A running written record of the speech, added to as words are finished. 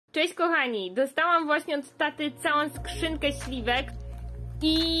Cześć kochani, dostałam właśnie od taty całą skrzynkę śliwek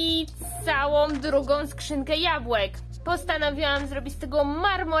i całą drugą skrzynkę jabłek. Postanowiłam zrobić z tego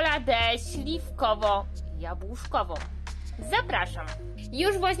marmoladę śliwkowo-jabłuszkową. Zapraszam!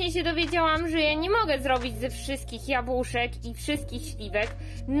 Już właśnie się dowiedziałam, że ja nie mogę zrobić ze wszystkich jabłuszek i wszystkich śliwek,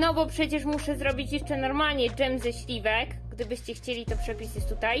 no bo przecież muszę zrobić jeszcze normalnie dżem ze śliwek. Gdybyście chcieli, to przepis jest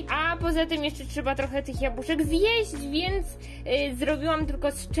tutaj. A poza tym jeszcze trzeba trochę tych jabłuszek zjeść, więc zrobiłam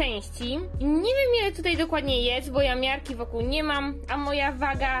tylko z części. Nie wiem, ile tutaj dokładnie jest, bo ja miarki wokół nie mam, a moja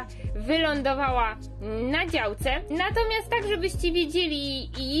waga wylądowała na działce. Natomiast tak, żebyście wiedzieli,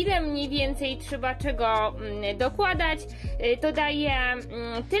 ile mniej więcej trzeba czego dokładać, to daję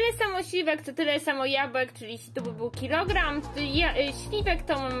tyle samo śliwek, to tyle samo jabłek, czyli jeśli to by był kilogram śliwek,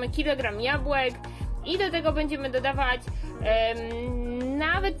 to mamy kilogram jabłek. I do tego będziemy dodawać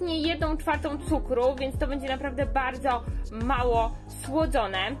nawet nie 1/4 cukru, więc to będzie naprawdę bardzo mało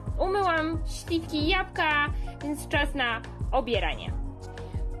słodzone. Umyłam śliwki i jabłka, więc czas na obieranie.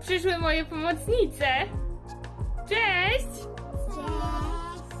 Przyszły moje pomocnice. Cześć!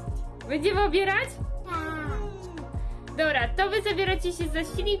 Cześć! Będziemy obierać? Tak. Dobra, to wy zabieracie się za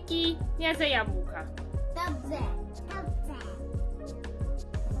śliwki, ja za jabłka. Dobrze, dobrze.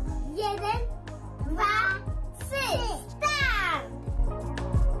 1, 2, 3, start!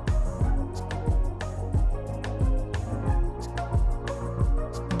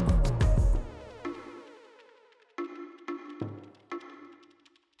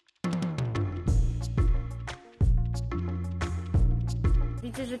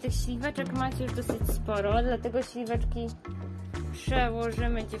 Widzę, że tych śliweczek macie już dosyć sporo, dlatego śliweczki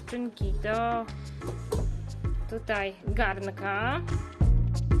przełożymy, dziewczynki, do tutaj garnka.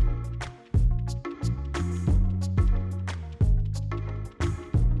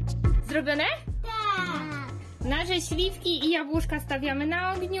 Zrobione? Tak! Nasze śliwki i jabłuszka stawiamy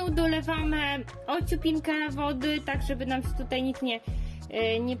na ogniu, dolewamy ociupinkę wody, tak żeby nam się tutaj nic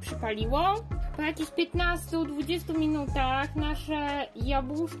nie przypaliło. Po jakichś 15-20 minutach nasze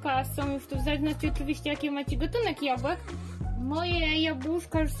jabłuszka są już tu, w zależności oczywiście jaki macie gatunek jabłek. Moje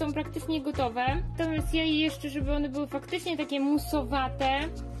jabłuszka już są praktycznie gotowe, natomiast ja je jeszcze, żeby one były faktycznie takie musowate,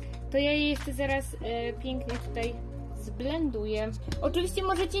 to ja je jeszcze zaraz pięknie tutaj zblenduję. Oczywiście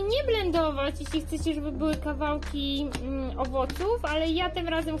możecie nie blendować, jeśli chcecie, żeby były kawałki owoców, ale ja tym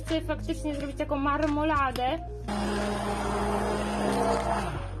razem chcę faktycznie zrobić taką marmoladę.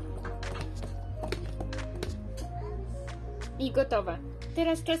 I gotowe.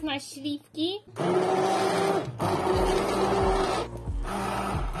 Teraz czas na śliwki.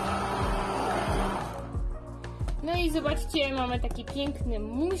 No i zobaczcie, mamy taki piękny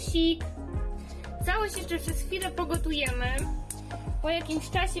musik. Całość jeszcze przez chwilę pogotujemy. Po jakimś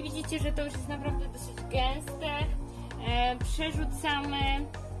czasie widzicie, że to już jest naprawdę dosyć gęste. Przerzucamy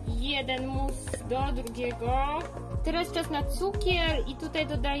jeden mus do drugiego. Teraz czas na cukier i tutaj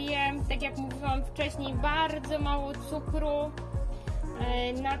dodaję, tak jak mówiłam wcześniej, bardzo mało cukru.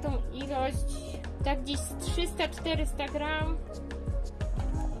 Na tą ilość tak gdzieś 300-400 gram,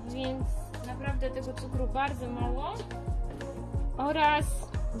 więc naprawdę tego cukru bardzo mało. Oraz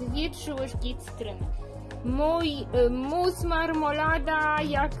 2-3 łyżki cytryny. Mój mus marmolada,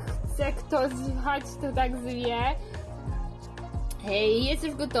 jak chce kto zwać, to tak zwie. Jest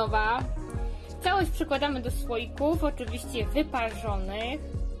już gotowa. Całość przekładamy do słoików, oczywiście wyparzonych.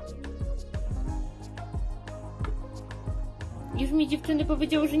 Już mi dziewczyny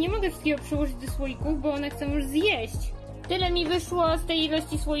powiedziały, że nie mogę wszystkiego przyłożyć do słoików, bo one chcą już zjeść. Tyle mi wyszło z tej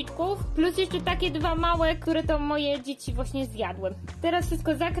ilości słoiczków, plus jeszcze takie 2 małe, które to moje dzieci właśnie zjadły. Teraz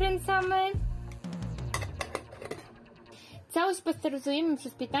wszystko zakręcamy. Całość pasteryzujemy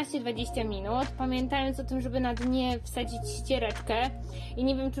przez 15-20 minut, pamiętając o tym, żeby na dnie wsadzić ściereczkę. I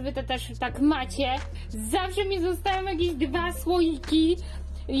nie wiem, czy wy to też tak macie. Zawsze mi zostają jakieś 2 słoiki.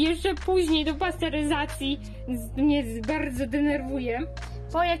 Jeszcze później do pasteryzacji. Mnie bardzo denerwuje.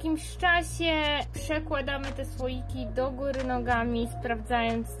 Po jakimś czasie przekładamy te słoiki do góry nogami,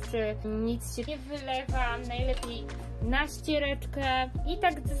 sprawdzając, czy nic się nie wylewa. Najlepiej na ściereczkę. I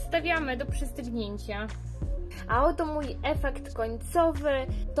tak zostawiamy do przestygnięcia. A oto mój efekt końcowy.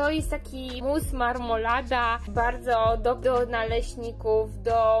 To jest taki mus marmolada, bardzo do naleśników,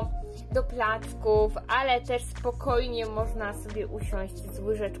 do placków, ale też spokojnie można sobie usiąść z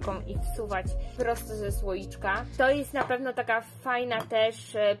łyżeczką i wsuwać prosto ze słoiczka. To jest na pewno taka fajna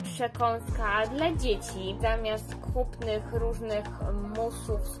też przekąska dla dzieci. Zamiast kupnych różnych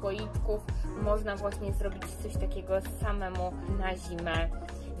musów, słoiczków można właśnie zrobić coś takiego samemu na zimę.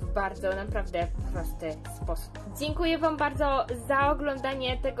 w bardzo naprawdę prosty sposób. Dziękuję Wam bardzo za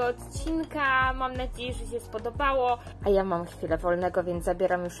oglądanie tego odcinka. Mam nadzieję, że się spodobało. A ja mam chwilę wolnego, więc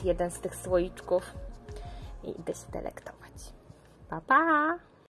zabieram już jeden z tych słoiczków i idę się delektować. Pa, pa!